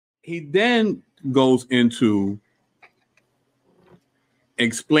he then goes into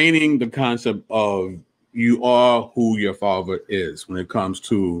explaining the concept of you are who your father is when it comes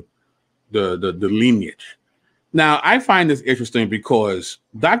to the lineage. Now, I find this interesting because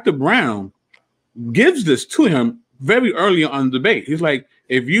Dr. Brown gives this to him very early on in the debate. He's like,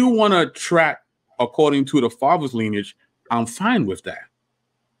 if you want to track according to the father's lineage, I'm fine with that.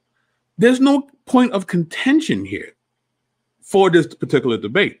 There's no point of contention here for this particular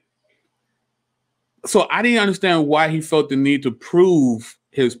debate. So I didn't understand why he felt the need to prove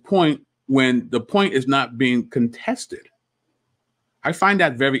his point when the point is not being contested. I find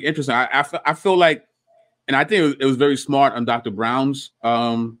that very interesting. I feel like, and I think it was very smart on Dr. Brown's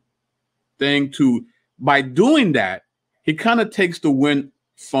thing to, by doing that, he kind of takes the win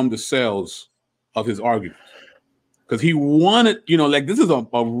from the sails of his argument. Because he wanted, you know, like this is a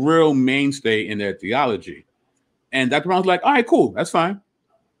real mainstay in their theology. And Dr. Brown's like, all right, cool, that's fine.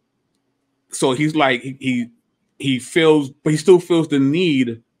 So he's like, he feels, but he still feels the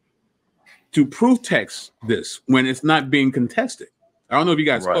need to proof text this when it's not being contested. I don't know if you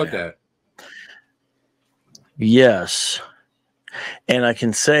guys caught that. Yes. And I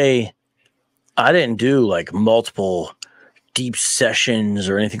can say I didn't do like multiple deep sessions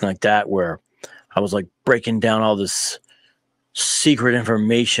or anything like that where I was like breaking down all this secret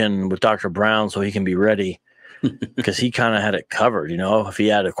information with Dr. Brown so he can be ready, because he kind of had it covered. You know, if he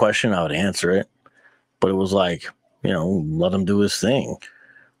had a question, I would answer it. But it was like, you know, let him do his thing.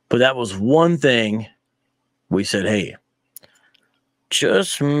 But that was one thing we said, hey,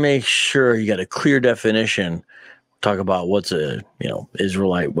 just make sure you got a clear definition. Talk about what's a, you know,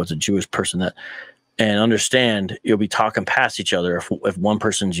 Israelite, what's a Jewish person, that, and understand you'll be talking past each other if one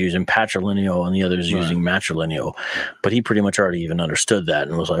person's using patrilineal and the other's using matrilineal. But he pretty much already even understood that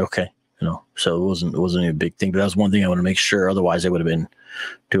and was like, okay, you know, so it wasn't a big thing. But that was one thing I want to make sure. Otherwise, they would have been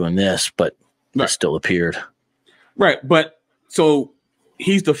doing this, but it still appeared. Right. But so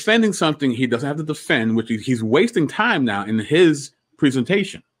he's defending something he doesn't have to defend, which he's wasting time now in his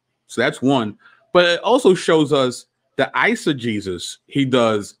presentation. So that's one. But it also shows us the eisegesis he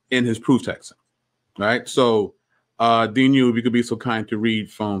does in his proof text. Right. So, Dinu, if you could be so kind to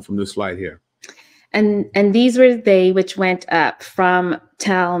read from this slide here. And these were they which went up from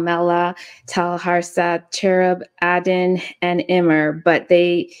Tel Melah, Tel Harsa, Cherub, Adin, and Immer, but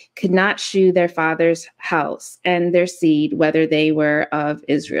they could not shew their father's house and their seed, whether they were of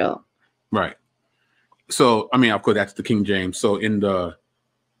Israel. Right. So, I mean, of course, that's the King James. So in the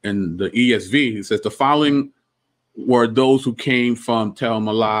ESV, it says the following were those who came from Tel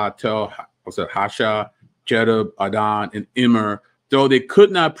Melah, Tel Hasha, Cherub, Adon, and Immer, though they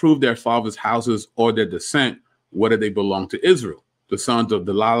could not prove their fathers' houses or their descent, whether they belonged to Israel. The sons of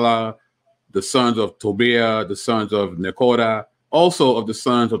Delala, the sons of Tobiah, the sons of Nekoda, also of the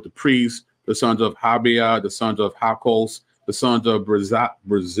sons of the priests, the sons of Habiah, the sons of Hakos, the sons of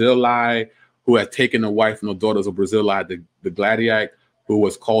Barzillai, who had taken a wife from the daughters of Barzillai, the Gladiite, who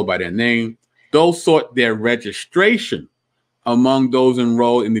was called by their name. Those sought their registration among those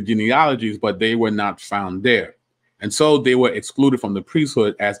enrolled in the genealogies, but they were not found there. And so they were excluded from the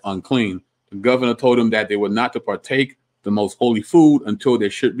priesthood as unclean. The governor told them that they were not to partake the most holy food until there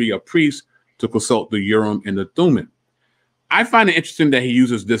should be a priest to consult the Urim and the Thummim. I find it interesting that he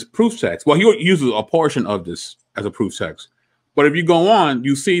uses this proof text. Well, he uses a portion of this as a proof text. But if you go on,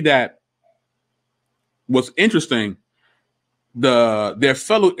 you see that what's interesting, their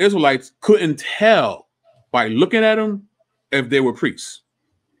fellow Israelites couldn't tell by looking at them if they were priests.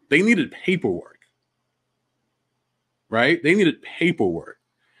 They needed paperwork. Right? They needed paperwork.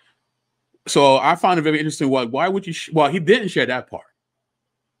 So I found it very interesting. Why would you? Well, he didn't share that part.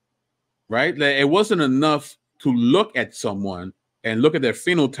 Right? Like, it wasn't enough to look at someone and look at their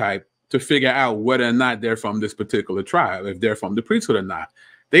phenotype to figure out whether or not they're from this particular tribe, if they're from the priesthood or not.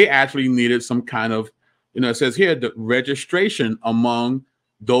 They actually needed some kind of, you know, it says here, the registration among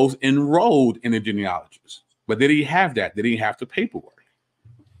those enrolled in the genealogies. But they didn't have that. They didn't have the paperwork.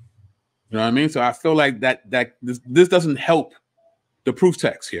 You know what I mean? So I feel like this doesn't help the proof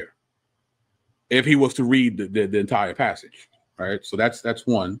text here if he was to read the entire passage. Right? So that's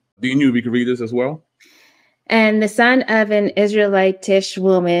one. Do you know we could read this as well? And the son of an Israelitish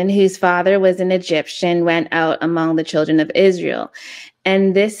woman whose father was an Egyptian went out among the children of Israel.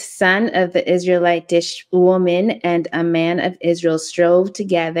 And this son of the Israelitish woman and a man of Israel strove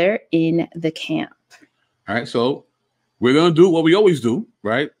together in the camp. All right, so we're going to do what we always do,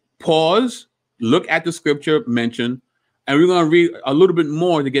 right? Pause, look at the scripture mentioned, and we're going to read a little bit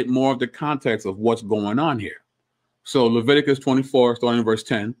more to get more of the context of what's going on here. So Leviticus 24, starting in verse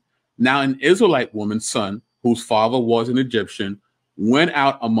 10. Now an Israelite woman's son, whose father was an Egyptian, went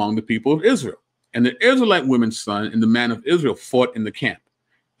out among the people of Israel. And the Israelite woman's son and the man of Israel fought in the camp.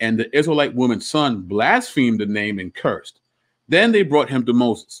 And the Israelite woman's son blasphemed the name and cursed. Then they brought him to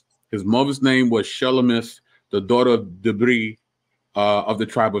Moses. His mother's name was Shelomith, the daughter of Debri of the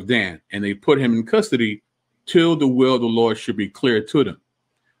tribe of Dan. And they put him in custody till the will of the Lord should be clear to them.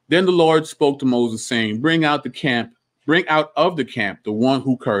 Then the Lord spoke to Moses, saying, bring out of the camp the one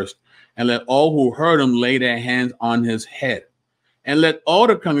who cursed, and let all who heard him lay their hands on his head. And let all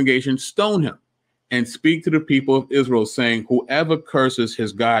the congregation stone him, and speak to the people of Israel, saying, whoever curses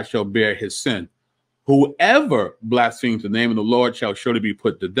his God shall bear his sin. Whoever blasphemes the name of the Lord shall surely be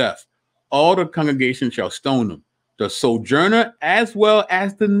put to death. All the congregation shall stone him, the sojourner as well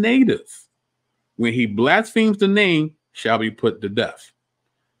as the native. When he blasphemes the name, shall be put to death.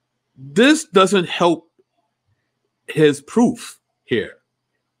 This doesn't help his proof here.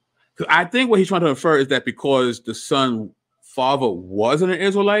 I think what he's trying to infer is that because the son father wasn't an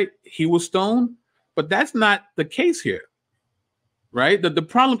Israelite, he was stoned. But that's not the case here, right? The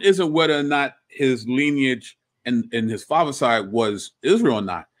problem isn't whether or not his lineage and his father's side was Israel or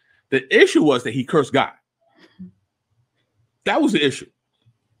not. The issue was that he cursed God. That was the issue,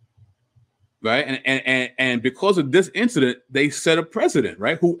 right? And because of this incident, they set a precedent,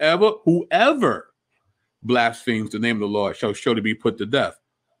 right? Whoever blasphemes the name of the Lord shall surely be put to death.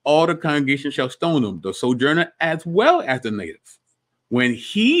 All the congregation shall stone him, the sojourner as well as the native. When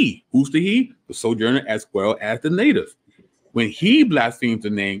he, who's the he? The sojourner as well as the native. When he blasphemes the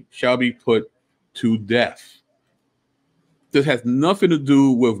name, shall be put to death. This has nothing to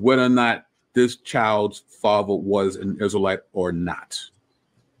do with whether or not this child's father was an Israelite or not.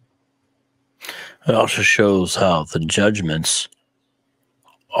 It also shows how the judgments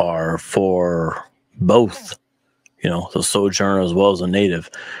are for both, the sojourner as well as the native.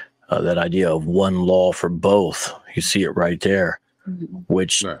 That idea of one law for both, you see it right there.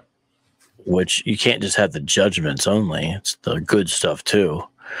 Which you can't just have the judgments only. It's the good stuff too,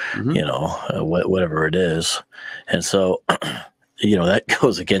 whatever it is. And so, that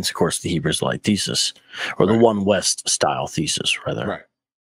goes against, of course, the Hebrew Israelite thesis, or the One West style thesis, rather. Right.